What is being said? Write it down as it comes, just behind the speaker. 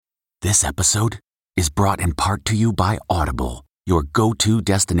This episode is brought in part to you by Audible, your go-to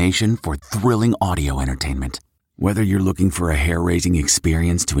destination for thrilling audio entertainment. Whether you're looking for a hair-raising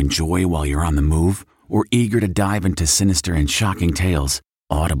experience to enjoy while you're on the move or eager to dive into sinister and shocking tales,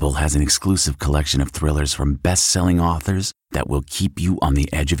 Audible has an exclusive collection of thrillers from best-selling authors that will keep you on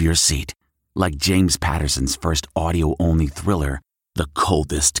the edge of your seat. Like James Patterson's first audio-only thriller, The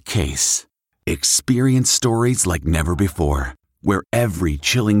Coldest Case. Experience stories like never before, where every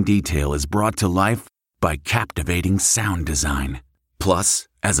chilling detail is brought to life by captivating sound design. Plus,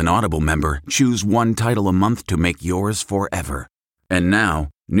 as an Audible member, choose one title a month to make yours forever. And now,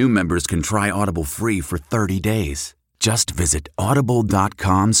 new members can try Audible free for 30 days. Just visit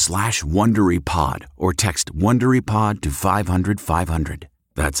audible.com/WonderyPod or text WonderyPod to 500-500.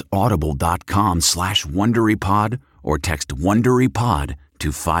 That's audible.com/WonderyPod or text WonderyPod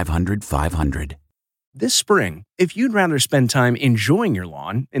to 500-500. This spring, if you'd rather spend time enjoying your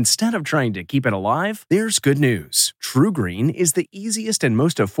lawn instead of trying to keep it alive, there's good news. TruGreen is the easiest and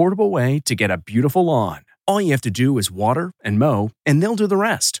most affordable way to get a beautiful lawn. All you have to do is water and mow, and they'll do the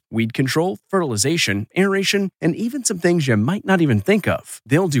rest. Weed control, fertilization, aeration, and even some things you might not even think of.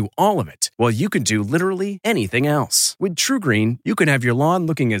 They'll do all of it, while you can do literally anything else. With TruGreen, you can have your lawn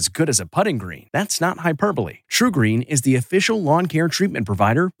looking as good as a putting green. That's not hyperbole. TruGreen is the official lawn care treatment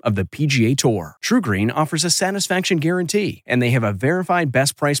provider of the PGA Tour. TruGreen offers a satisfaction guarantee, and they have a verified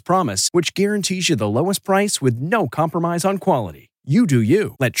best price promise, which guarantees you the lowest price with no compromise on quality. You do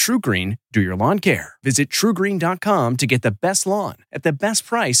you. Let TruGreen do your lawn care. Visit TruGreen.com to get the best lawn at the best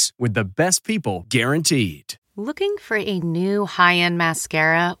price with the best people guaranteed. Looking for a new high-end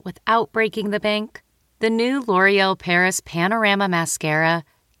mascara without breaking the bank? The new L'Oreal Paris Panorama Mascara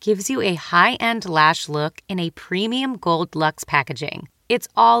gives you a high-end lash look in a premium gold luxe packaging. It's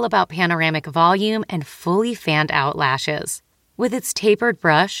all about panoramic volume and fully fanned-out lashes. With its tapered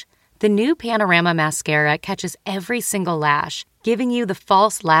brush, the new Panorama Mascara catches every single lash, giving you the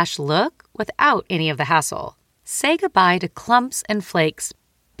false lash look without any of the hassle. Say goodbye to clumps and flakes,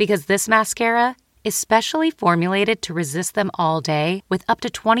 because this mascara is specially formulated to resist them all day with up to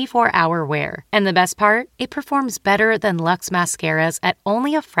 24-hour wear. And the best part? It performs better than Luxe mascaras at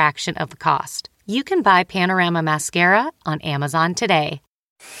only a fraction of the cost. You can buy Panorama Mascara on Amazon today.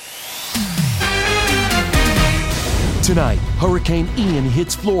 Tonight, Hurricane Ian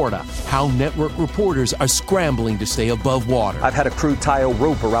hits Florida. How network reporters are scrambling to stay above water. I've had a crew tie a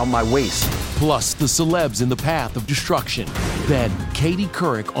rope around my waist. Plus, the celebs in the path of destruction. Then, Katie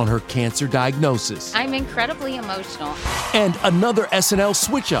Couric on her cancer diagnosis. I'm incredibly emotional. And another SNL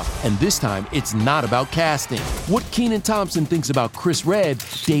switch-up. And this time, it's not about casting. What Kenan Thompson thinks about Chris Redd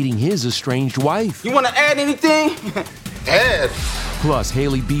dating his estranged wife. You want to add anything? Add. Plus,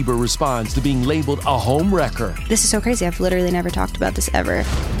 Hailey Bieber responds to being labeled a home wrecker. This is so crazy. I've literally never talked about this ever.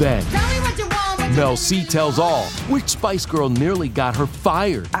 Then, Mel C tells all. Which Spice Girl nearly got her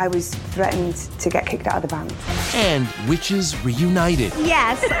fired? I was threatened to get kicked out of the band. And witches reunited.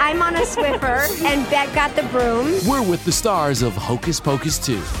 Yes, I'm on a Swiffer, and Beck got the broom. We're with the stars of Hocus Pocus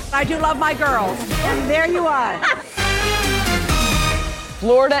 2. I do love my girls, and there you are.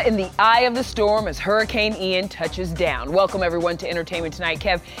 Florida in the eye of the storm as Hurricane Ian touches down. Welcome, everyone, to Entertainment Tonight.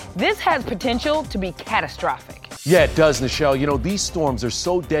 Kev, this has potential to be catastrophic. Yeah, it does, Nichelle. You know, these storms are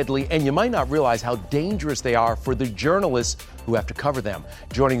so deadly, and you might not realize how dangerous they are for the journalists who have to cover them.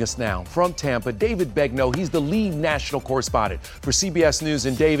 Joining us now from Tampa, David Begnaud. He's the lead national correspondent for CBS News.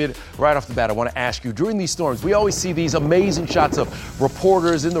 And David, right off the bat, I want to ask you, during these storms, we always see these amazing shots of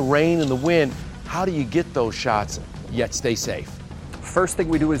reporters in the rain and the wind. How do you get those shots yet stay safe? First thing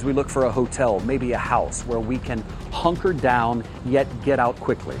we do is we look for a hotel, maybe a house, where we can hunker down yet get out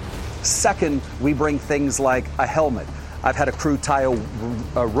quickly. Second, we bring things like a helmet. I've had a crew tie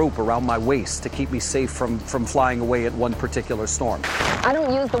a rope around my waist to keep me safe from flying away at one particular storm. I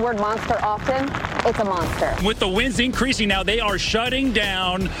don't use the word monster often. It's a monster. With the winds increasing now, they are shutting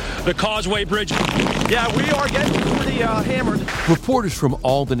down the Causeway Bridge. Yeah, we are getting pretty hammered. Reporters from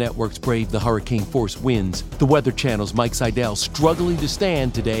all the networks braved the hurricane-force winds. The Weather Channel's Mike Seidel struggling to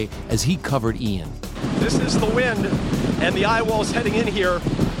stand today as he covered Ian. This is the wind, and the eye wall's heading in here.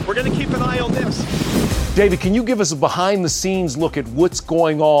 We're going to keep an eye on this. David, can you give us a behind-the-scenes look at what's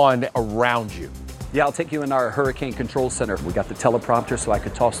going on around you? Yeah, I'll take you in our Hurricane Control Center. We got the teleprompter so I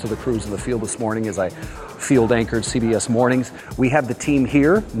could toss to the crews in the field this morning as I field anchored CBS Mornings. We have the team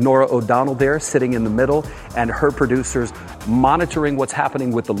here, Nora O'Donnell there sitting in the middle, and her producers monitoring what's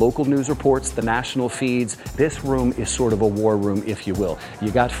happening with the local news reports, the national feeds. This room is sort of a war room, if you will.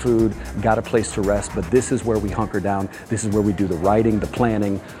 You got food, got a place to rest, but this is where we hunker down. This is where we do the writing, the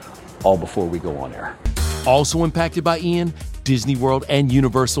planning, all before we go on air. Also impacted by Ian, Disney World and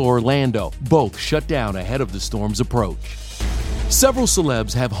Universal Orlando both shut down ahead of the storm's approach. Several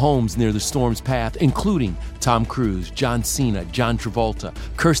celebs have homes near the storm's path, including Tom Cruise, John Cena, John Travolta,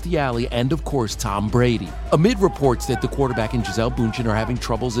 Kirstie Alley, and of course, Tom Brady. Amid reports that the quarterback and Gisele Bündchen are having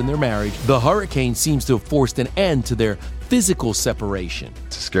troubles in their marriage, the hurricane seems to have forced an end to their physical separation.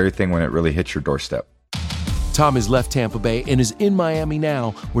 It's a scary thing when it really hits your doorstep. Tom has left Tampa Bay and is in Miami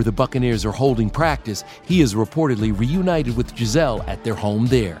now, where the Buccaneers are holding practice. He is reportedly reunited with Gisele at their home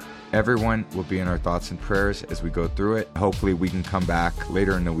there. Everyone will be in our thoughts and prayers as we go through it. Hopefully we can come back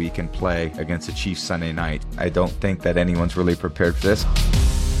later in the week and play against the Chiefs Sunday night. I don't think that anyone's really prepared for this.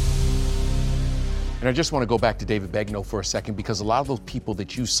 And I just want to go back to David Begnaud for a second, because a lot of those people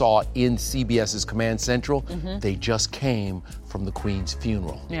that you saw in CBS's Command Central, they just came from the Queen's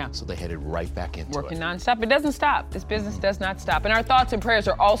funeral. Yeah. So they headed right back into Working it. nonstop. It doesn't stop. This business does not stop. And our thoughts and prayers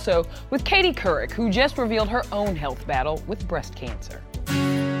are also with Katie Couric, who just revealed her own health battle with breast cancer.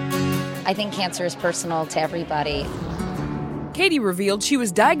 I think cancer is personal to everybody. Katie revealed she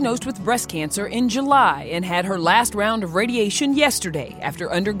was diagnosed with breast cancer in July and had her last round of radiation yesterday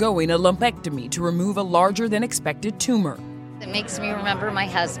after undergoing a lumpectomy to remove a larger than expected tumor. It makes me remember my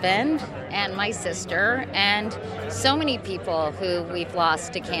husband and my sister and so many people who we've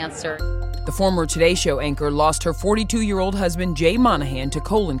lost to cancer. The former Today Show anchor lost her 42-year-old husband Jay Monahan to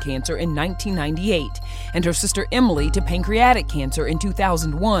colon cancer in 1998 and her sister Emily to pancreatic cancer in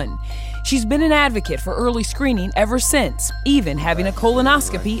 2001. She's been an advocate for early screening ever since, even having a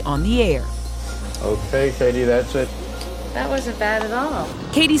colonoscopy on the air. Okay, Katie, that's it. That wasn't bad at all.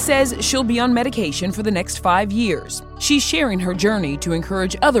 Katie says she'll be on medication for the next 5 years. She's sharing her journey to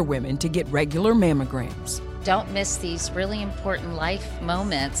encourage other women to get regular mammograms. Don't miss these really important life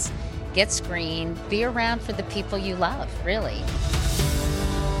moments. Get screened, be around for the people you love, really.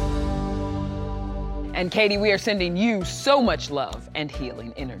 And Katie, we are sending you so much love and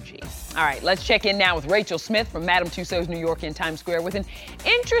healing energy. All right, let's check in now with Rachel Smith from Madame Tussauds New York in Times Square with an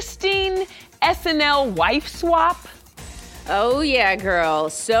interesting SNL wife swap. Oh yeah, girl.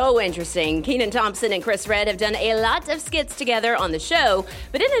 So interesting. Kenan Thompson and Chris Redd have done a lot of skits together on the show,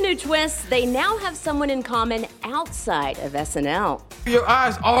 but in a new twist, they now have someone in common outside of SNL. Your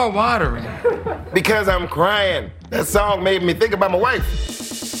eyes are watering. Because I'm crying. That song made me think about my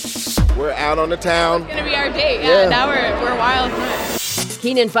wife. We're out on the town. It's gonna be our date. Yeah. Now we're wild.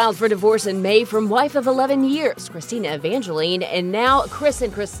 Kenan filed for divorce in May from wife of 11 years, Christina Evangeline, and now Chris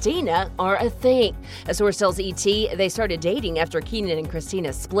and Christina are a thing. A source tells ET they started dating after Kenan and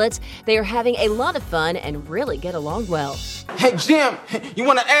Christina split. They are having a lot of fun and really get along well. Hey, Jim, you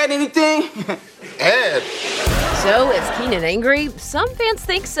want to add anything? Add? So, is Kenan angry? Some fans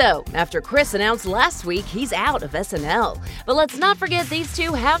think so, after Chris announced last week he's out of SNL. But let's not forget these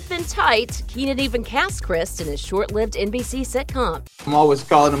two have been tight. Kenan even cast Chris in his short-lived NBC sitcom. I'm always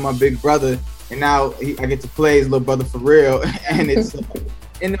calling him my big brother, and now I get to play his little brother for real, and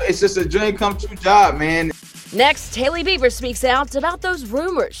it's just a dream come true job, man. Next, Hailey Bieber speaks out about those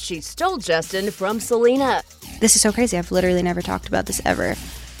rumors she stole Justin from Selena. This is so crazy. I've literally never talked about this ever.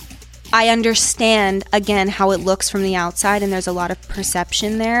 I understand, again, how it looks from the outside, and there's a lot of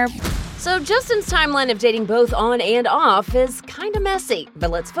perception there. So Justin's timeline of dating both on and off is kind of messy, but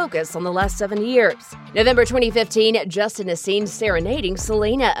let's focus on the last 7 years. November 2015, Justin is seen serenading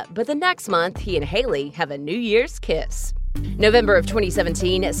Selena, but the next month, he and Hailey have a New Year's kiss. November of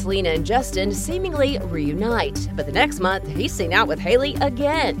 2017, Selena and Justin seemingly reunite, but the next month, he's seen out with Hailey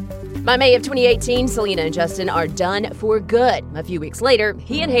again. By May of 2018, Selena and Justin are done for good. A few weeks later,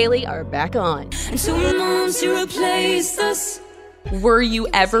 he and Hailey are back on. Were you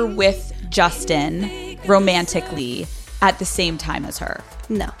ever with Justin romantically at the same time as her?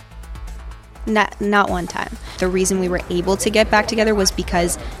 No. Not one time. The reason we were able to get back together was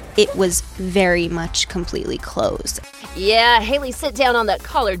because it was very much completely closed. Yeah, Hailey's sit down on the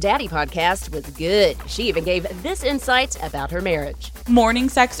Call Her Daddy podcast was good. She even gave this insight about her marriage. Morning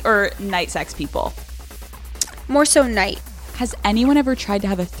sex or night sex people? More so night. Has anyone ever tried to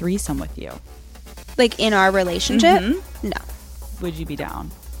have a threesome with you? Like in our relationship? No. Would you be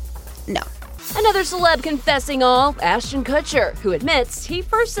down? No. Another celeb confessing all, Ashton Kutcher, who admits he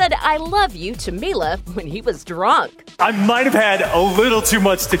first said I love you to Mila when he was drunk. I might have had a little too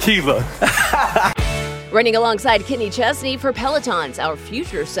much tequila. Running alongside Kenny Chesney for Peloton's Our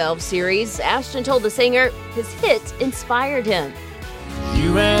Future Selves series, Ashton told the singer his hit inspired him.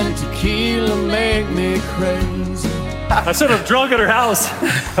 You and tequila make me crazy. I showed up drunk at her house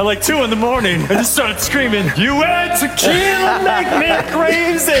at like 2 a.m. I just started screaming, "You and tequila make me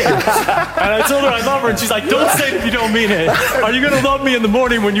crazy!" And I told her I love her, and she's like, "Don't say it if you don't mean it. Are you gonna love me in the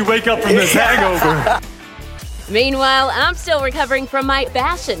morning when you wake up from this hangover?" Meanwhile, I'm still recovering from my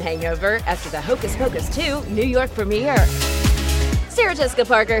fashion hangover after the Hocus Pocus 2 New York premiere. Sarah Jessica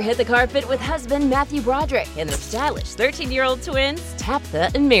Parker hit the carpet with husband Matthew Broderick and their stylish 13-year-old twins, Tabitha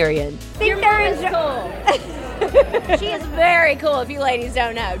and Marion. Think they're cool. She is very cool, if you ladies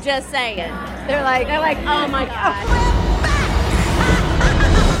don't know. Just saying. They're like, oh my God.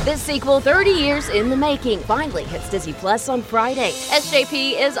 This sequel, 30 years in the making, finally hits Disney Plus on Friday.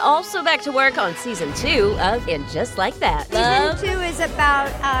 SJP is also back to work on season 2 of And Just Like That. Season 2 is about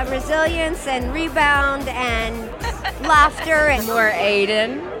resilience and rebound and laughter and more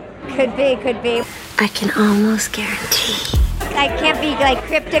Aiden. Could be. I can almost guarantee. I can't be like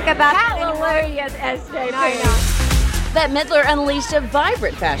cryptic about Hallelujah, SJP. No. Bette Midler unleashed a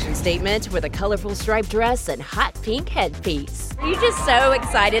vibrant fashion statement with a colorful striped dress and hot pink headpiece. Are you just so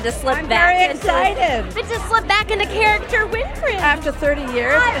excited to slip very excited. But to slip back into character Winfrey. After 30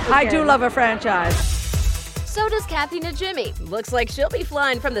 years, I do love a franchise. So does Kathy Najimy. Looks like she'll be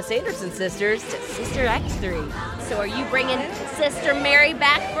flying from the Sanderson sisters to Sister Act 3. So are you bringing Sister Mary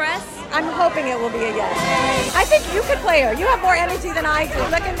back for us? I'm hoping it will be a yes. I think you could play her. You have more energy than I do.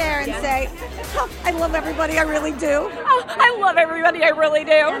 Look in there and say, oh, I love everybody, I really do. Oh, I love everybody, I really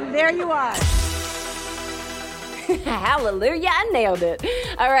do. And there you are. Hallelujah, I nailed it.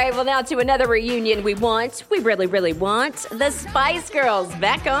 All right, well, now to another reunion we really, really want. The Spice Girls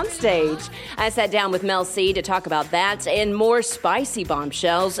back on stage. I sat down with Mel C to talk about that and more spicy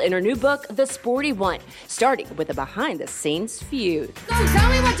bombshells in her new book, The Sporty One, starting with a behind-the-scenes feud. So tell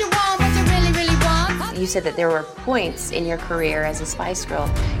me what you want, what you really, really want. You said that there were points in your career as a Spice Girl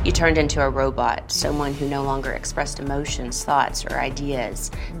you turned into a robot, someone who no longer expressed emotions, thoughts, or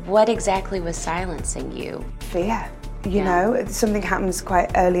ideas. What exactly was silencing you? Fear. You know, something happens quite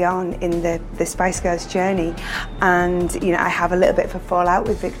early on in the Spice Girls journey, and you know, I have a little bit of a fallout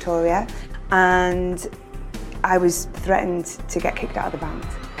with Victoria, and I was threatened to get kicked out of the band,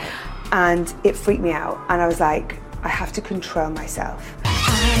 and it freaked me out, and I was like, I have to control myself.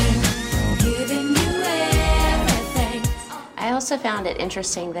 I also found it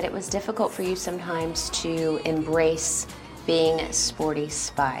interesting that it was difficult for you sometimes to embrace being Sporty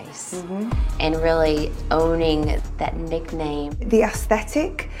Spice and really owning that nickname. The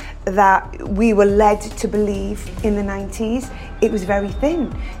aesthetic that we were led to believe in the 90s, it was very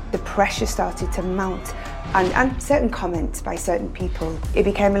thin. The pressure started to mount, and certain comments by certain people, it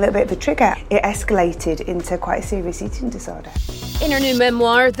became a little bit of a trigger. It escalated into quite a serious eating disorder. In her new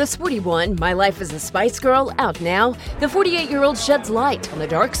memoir, The Sporty One, My Life as a Spice Girl, out now, the 48-year-old sheds light on the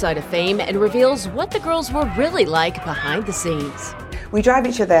dark side of fame and reveals what the girls were really like behind the sscenes. We drive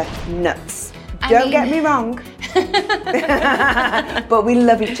each other nuts. Don't get me wrong, but we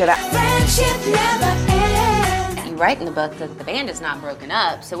love each other. Friendship never ends. You write in the book that the band is not broken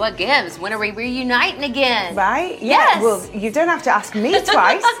up, so what gives? When are we reuniting again? Right? Yes. Yeah, well, you don't have to ask me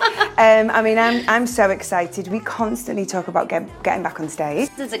twice. I mean, I'm so excited. We constantly talk about getting back on stage.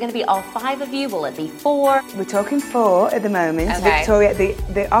 Is it going to be all 5 of you? Will it be 4? We're talking 4 at the moment. Okay. Victoria,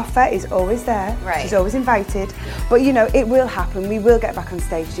 the offer is always there. Right. She's always invited. But you know, it will happen. We will get back on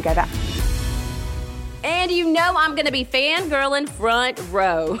stage together. And you know I'm going to be fangirling front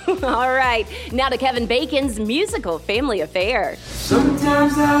row. All right, now to Kevin Bacon's musical family affair.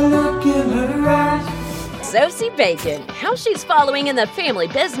 Sometimes I look in her eyes. Sosie Bacon, how she's following in the family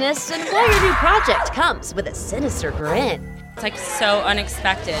business and why her new project comes with a sinister grin. It's like so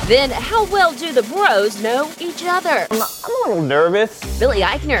unexpected. Then how well do the bros know each other? I'm a little nervous. Billy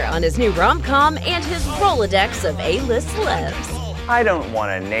Eichner on his new rom-com and his Rolodex of A-list celebs. I don't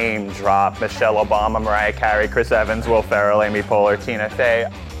want to name drop Michelle Obama, Mariah Carey, Chris Evans, Will Ferrell, Amy Poehler, Tina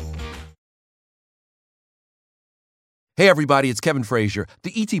Fey. Hey everybody, it's Kevin Frazier.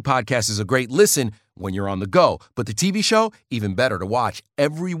 The ET Podcast is a great listen when you're on the go, but the TV show, even better to watch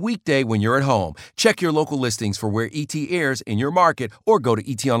every weekday when you're at home. Check your local listings for where ET airs in your market or go to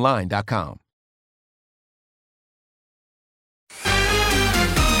etonline.com.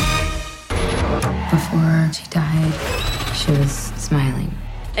 Before she died, she was smiling.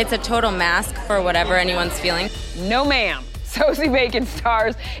 It's a total mask for whatever anyone's feeling. No, ma'am. Sosie Bacon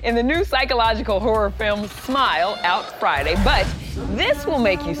stars in the new psychological horror film Smile, out Friday. But this will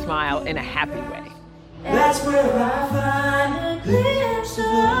make you smile in a happy way. That's where I find a glimpse of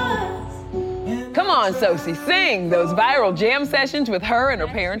us. Come on, Sosie, sing those viral jam sessions with her and her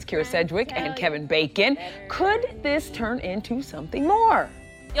parents, Kira Sedgwick and Kevin Bacon. Could this turn into something more?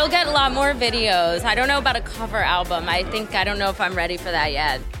 You'll get a lot more videos. I don't know about a cover album. I don't know if I'm ready for that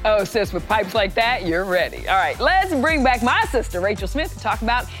yet. Oh, sis, with pipes like that, you're ready. All right, let's bring back my sister, Rachel Smith, to talk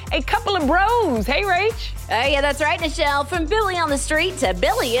about a couple of bros. Hey, Rach. Oh, yeah, that's right, Nichelle. From Billy on the street to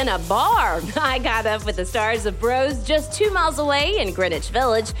Billy in a bar. I got up with the stars of Bros just 2 miles away in Greenwich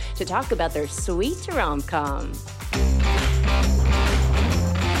Village to talk about their sweet rom-com.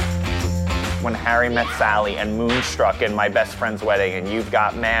 When Harry Met Sally and Moonstruck and My Best Friend's Wedding and You've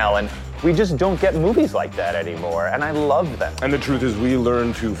Got Mail, and we just don't get movies like that anymore, and I love them. And the truth is we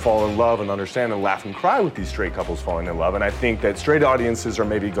learn to fall in love and understand and laugh and cry with these straight couples falling in love, and I think that straight audiences are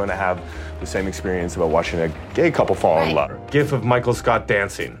maybe going to have the same experience about watching a gay couple fall in love. GIF of Michael Scott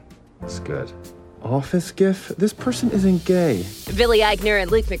dancing. That's good. Office GIF? This person isn't gay. Billy Eichner and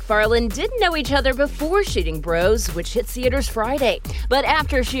Luke McFarlane didn't know each other before shooting Bros, which hit theaters Friday. But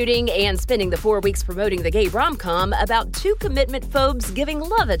after shooting and spending the 4 weeks promoting the gay rom-com about 2 commitment phobes giving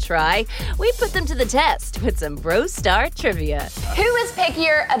love a try, we put them to the test with some Bro Star trivia. Who is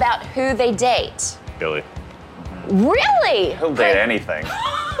pickier about who they date? Billy. Really? He'll date anything.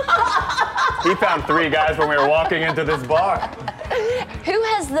 He found 3 guys when we were walking into this bar. Who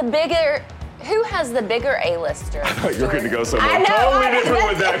has the bigger A-lister? I thought you were going to go somewhere I know, totally different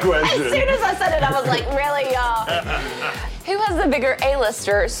with that question. As soon as I said it, I was like, really, y'all? Who has the bigger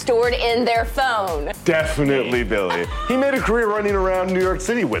A-lister stored in their phone? Definitely Billy. He made a career running around New York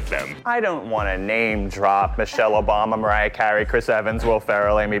City with them. I don't want to name drop Michelle Obama, Mariah Carey, Chris Evans, Will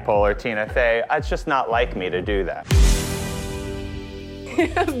Ferrell, Amy Poehler, Tina Fey. It's just not like me to do that.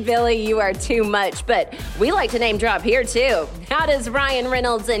 Billy, you are too much, but we like to name drop here too. How does Ryan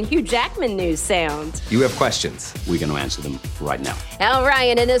Reynolds and Hugh Jackman news sound? You have questions. We're going to answer them right now. How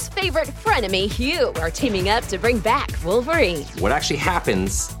Ryan and his favorite frenemy, Hugh, are teaming up to bring back Wolverine. What actually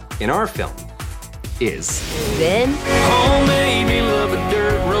happens in our film is... Then... Oh, baby, love a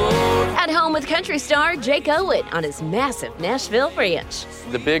dirt road. At home with country star Jake Owen on his massive Nashville ranch.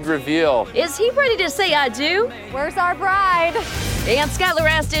 The big reveal. Is he ready to say I do? Where's our bride? And Skylar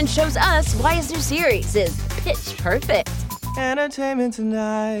Astin shows us why his new series is pitch perfect. Entertainment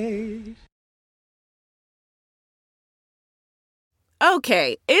Tonight.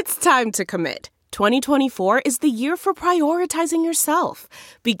 Okay, it's time to commit. 2024 is the year for prioritizing yourself.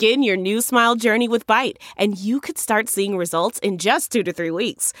 Begin your new smile journey with Byte, and you could start seeing results in just 2 to 3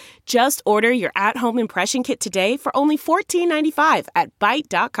 weeks. Just order your at-home impression kit today for only $14.95 at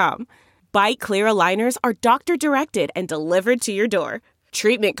Byte.com. Byte Clear aligners are doctor-directed and delivered to your door.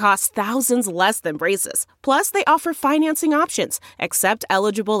 Treatment costs thousands less than braces. Plus, they offer financing options, accept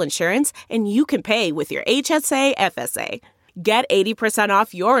eligible insurance, and you can pay with your HSA FSA. Get 80%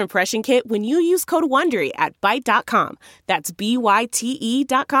 off your impression kit when you use code WONDERY at Byte.com. That's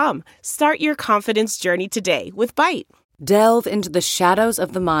BYTE.com. Start your confidence journey today with Byte. Delve into the shadows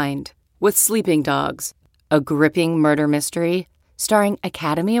of the mind with Sleeping Dogs, a gripping murder mystery starring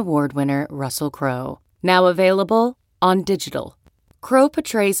Academy Award winner Russell Crowe. Now available on digital. Crowe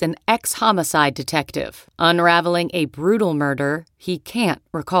portrays an ex-homicide detective unraveling a brutal murder he can't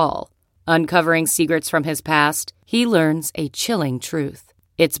recall. Uncovering secrets from his past, he learns a chilling truth.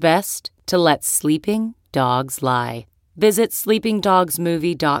 It's best to let sleeping dogs lie. Visit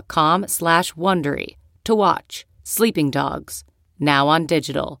sleepingdogsmovie.com/Wondery to watch Sleeping Dogs, now on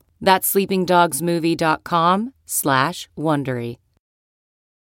digital. That's sleepingdogsmovie.com/Wondery.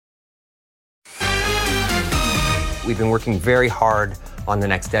 We've been working very hard on the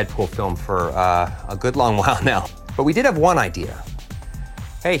next Deadpool film for a good long while now. But we did have one idea.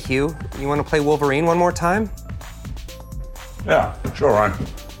 Hey, Hugh, you want to play Wolverine one more time? Yeah, sure, Ryan.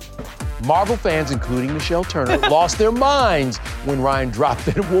 Marvel fans, including Michelle Turner, lost their minds when Ryan dropped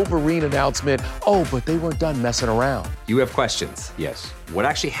that Wolverine announcement. Oh, but they weren't done messing around. You have questions. Yes. What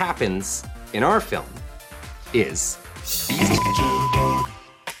actually happens in our film is...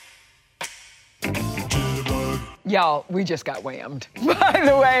 Y'all, we just got whammed. By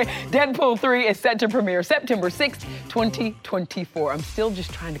the way, Deadpool 3 is set to premiere September 6th, 2024. I'm still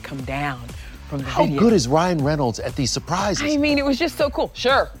just trying to come down from the How video. good is Ryan Reynolds at these surprises? I mean, it was just so cool.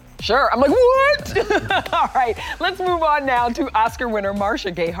 Sure. I'm like, what? All right, let's move on now to Oscar winner Marcia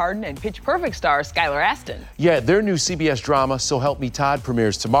Gay Harden and Pitch Perfect star Skylar Astin. Yeah, their new CBS drama, So Help Me Todd,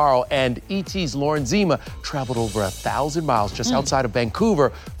 premieres tomorrow, and E.T.'s Lauren Zima traveled over 1,000 miles just outside of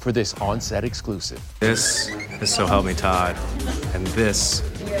Vancouver for this on-set exclusive. This is So Help Me Todd, and this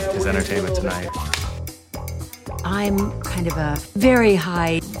is Entertainment Tonight. I'm kind of a very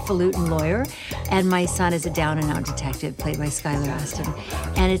highfalutin lawyer, and my son is a down-and-out detective played by Skylar Astin.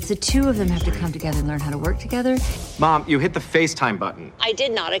 And it's the two of them have to come together and learn how to work together. Mom, you hit the FaceTime button. I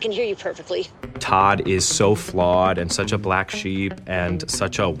did not. I can hear you perfectly. Todd is so flawed and such a black sheep and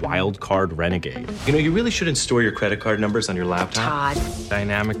such a wild card renegade. You know, you really shouldn't store your credit card numbers on your laptop. Todd.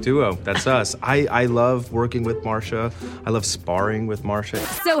 Dynamic duo. That's us. I love working with Marsha. I love sparring with Marsha.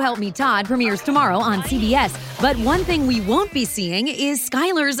 So Help Me Todd premieres tomorrow on CBS. But one thing we won't be seeing is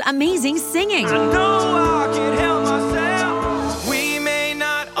Skylar's amazing singing. I know I can't help myself. We may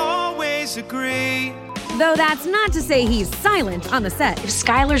not always agree. Though that's not to say he's silent on the set. If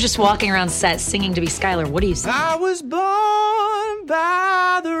Skylar's just walking around set singing to be Skylar, what do you say? I was born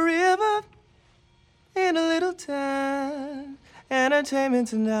by the river in a little town. Entertainment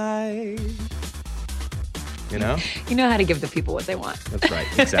Tonight. You know? You know how to give the people what they want. That's right,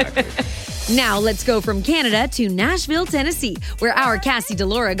 exactly. Now let's go from Canada to Nashville, Tennessee, where our Cassie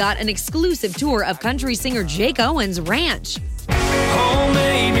DeLaura got an exclusive tour of country singer Jake Owen's ranch. Home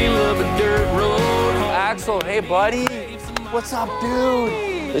made me love a dirt road. Axel, hey buddy. What's up, dude?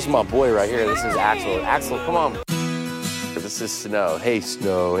 This is my boy right here. This is Axel. Axel, come on. This is Snow. Hey,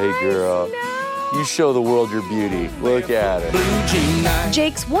 Snow. Hey, girl. You show the world your beauty. Look at her.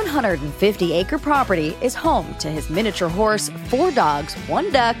 Jake's 150-acre property is home to his miniature horse, 4 dogs,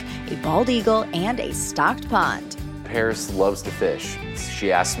 1 duck, a bald eagle, and a stocked pond. Paris loves to fish.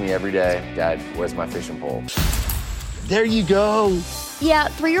 She asks me every day, Dad, where's my fishing pole? There you go. Yeah,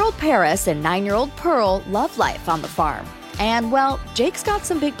 3-year-old Paris and 9-year-old Pearl love life on the farm. And, well, Jake's got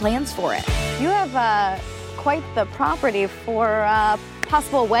some big plans for it. You have quite the property for a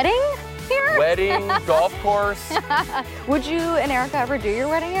possible wedding here? Wedding, golf course. Would you and Erica ever do your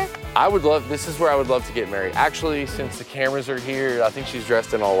wedding here? I would love, this is where I would love to get married. Actually, since the cameras are here, I think she's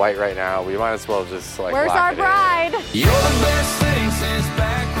dressed in all white right now. We might as well just like Where's our bride? You're the best thing since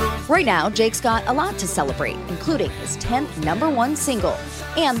back row. Right now, Jake's got a lot to celebrate, including his 10th #1 single.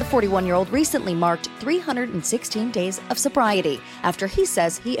 And the 41-year-old recently marked 316 days of sobriety after he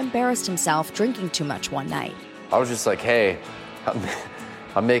says he embarrassed himself drinking too much one night. I was just like, hey,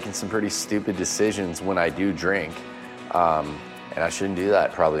 I'm making some pretty stupid decisions when I do drink. And I shouldn't do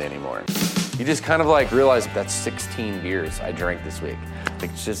that probably anymore. You just kind of like realize that's 16 beers I drank this week.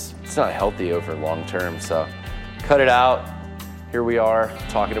 Like it's not healthy over long term, so cut it out. Here we are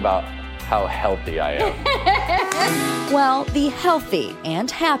talking about how healthy I am. Well, the healthy and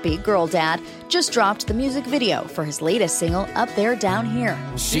happy girl dad just dropped the music video for his latest single, Up There, Down Here.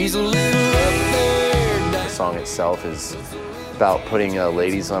 She's a little up there. The song itself is about putting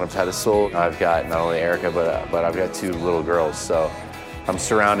ladies on a pedestal. I've got not only Erica, but I've got 2 little girls, so I'm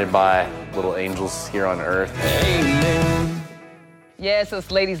surrounded by little angels here on earth. Amen. Yes, us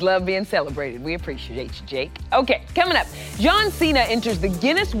ladies love being celebrated. We appreciate you, Jake. Okay, coming up, John Cena enters the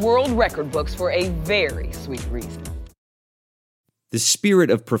Guinness World Record books for a very sweet reason. The spirit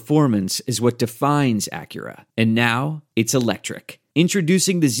of performance is what defines Acura, and now it's electric.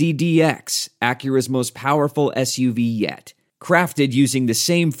 Introducing the ZDX, Acura's most powerful SUV yet. Crafted using the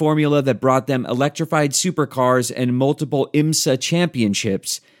same formula that brought them electrified supercars and multiple IMSA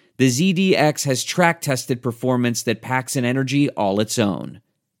championships, the ZDX has track-tested performance that packs an energy all its own.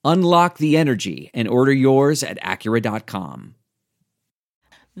 Unlock the energy and order yours at Acura.com.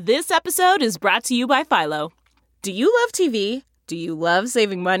 This episode is brought to you by Philo. Do you love TV? Do you love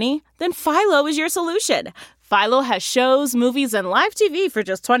saving money? Then Philo is your solution. Philo has shows, movies, and live TV for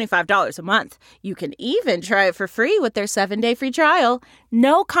just $25 a month. You can even try it for free with their 7-day free trial.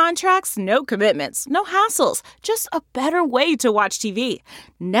 No contracts, no commitments, no hassles. Just a better way to watch TV.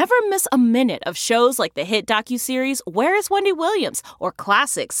 Never miss a minute of shows like the hit docuseries Where is Wendy Williams? Or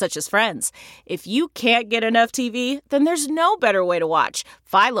classics such as Friends. If you can't get enough TV, then there's no better way to watch.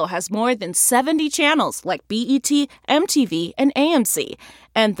 Philo has more than 70 channels like BET, MTV, and AMC.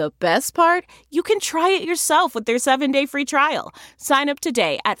 And the best part? You can try it yourself with their 7-day free trial. Sign up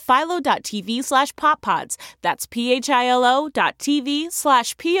today at philo.tv/poppods. That's philo.tv/POPPODS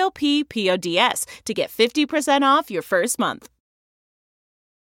to get 50% off your first month.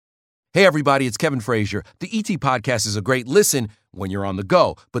 Hey, everybody, it's Kevin Frazier. The ET Podcast is a great listen when you're on the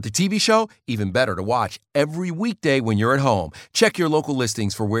go, but the TV show, even better to watch every weekday when you're at home. Check your local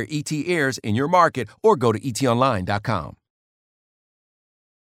listings for where ET airs in your market or go to etonline.com.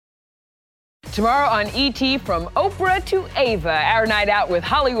 Tomorrow on E.T. From Oprah to Ava, our night out with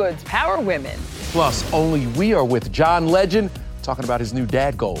Hollywood's power women. Plus, only we are with John Legend talking about his new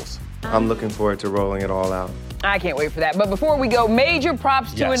dad goals. I'm looking forward to rolling it all out. I can't wait for that. But before we go, major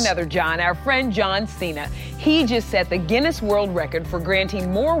props to Yes. another John, our friend John Cena. He just set the Guinness World Record for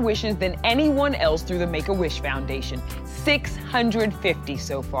granting more wishes than anyone else through the Make-A-Wish Foundation. 650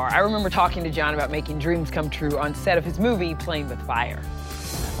 so far. I remember talking to John about making dreams come true on set of his movie, Playing with Fire.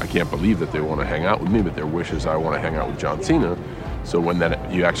 I can't believe that they want to hang out with me, but their wish is I want to hang out with John Cena. So when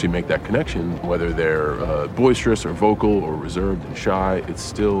that you actually make that connection, whether they're boisterous or vocal or reserved and shy, it's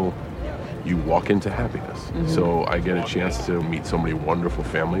still, you walk into happiness. So I get a chance to meet so many wonderful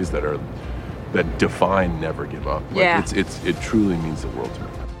families that define never give up. Like, Yeah. it truly means the world to me.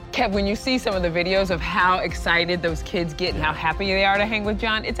 Kev, when you see some of the videos of how excited those kids get and how happy they are to hang with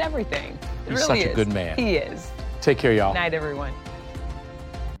John, it's everything. It He's really such a is. good man. He is. Take care, y'all. Night, everyone.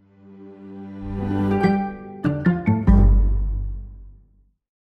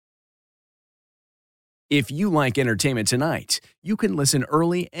 If you like Entertainment Tonight, you can listen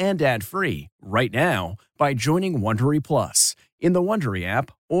early and ad-free right now by joining Wondery Plus in the Wondery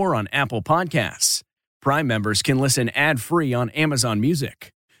app or on Apple Podcasts. Prime members can listen ad-free on Amazon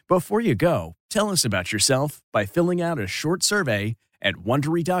Music. Before you go, tell us about yourself by filling out a short survey at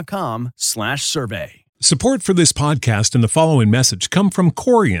Wondery.com/survey. Support for this podcast and the following message come from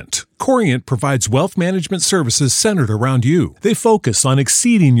Corient. Corient provides wealth management services centered around you. They focus on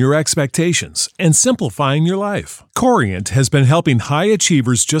exceeding your expectations and simplifying your life. Corient has been helping high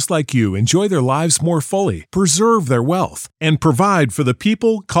achievers just like you enjoy their lives more fully, preserve their wealth, and provide for the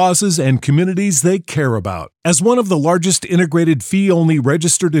people, causes, and communities they care about. As one of the largest integrated fee-only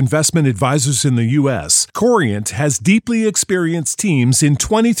registered investment advisors in the U.S., Corient has deeply experienced teams in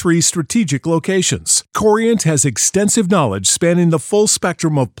 23 strategic locations. Corient has extensive knowledge spanning the full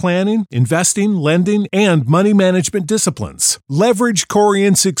spectrum of planning, investing, lending, and money management disciplines. Leverage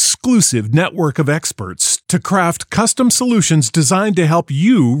Corient's exclusive network of experts to craft custom solutions designed to help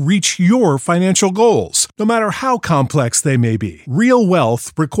you reach your financial goals, no matter how complex they may be. Real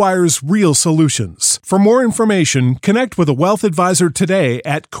wealth requires real solutions. For more information, connect with a wealth advisor today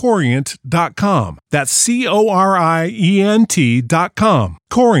at Corient.com. That's Corient.com.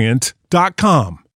 Corient.com.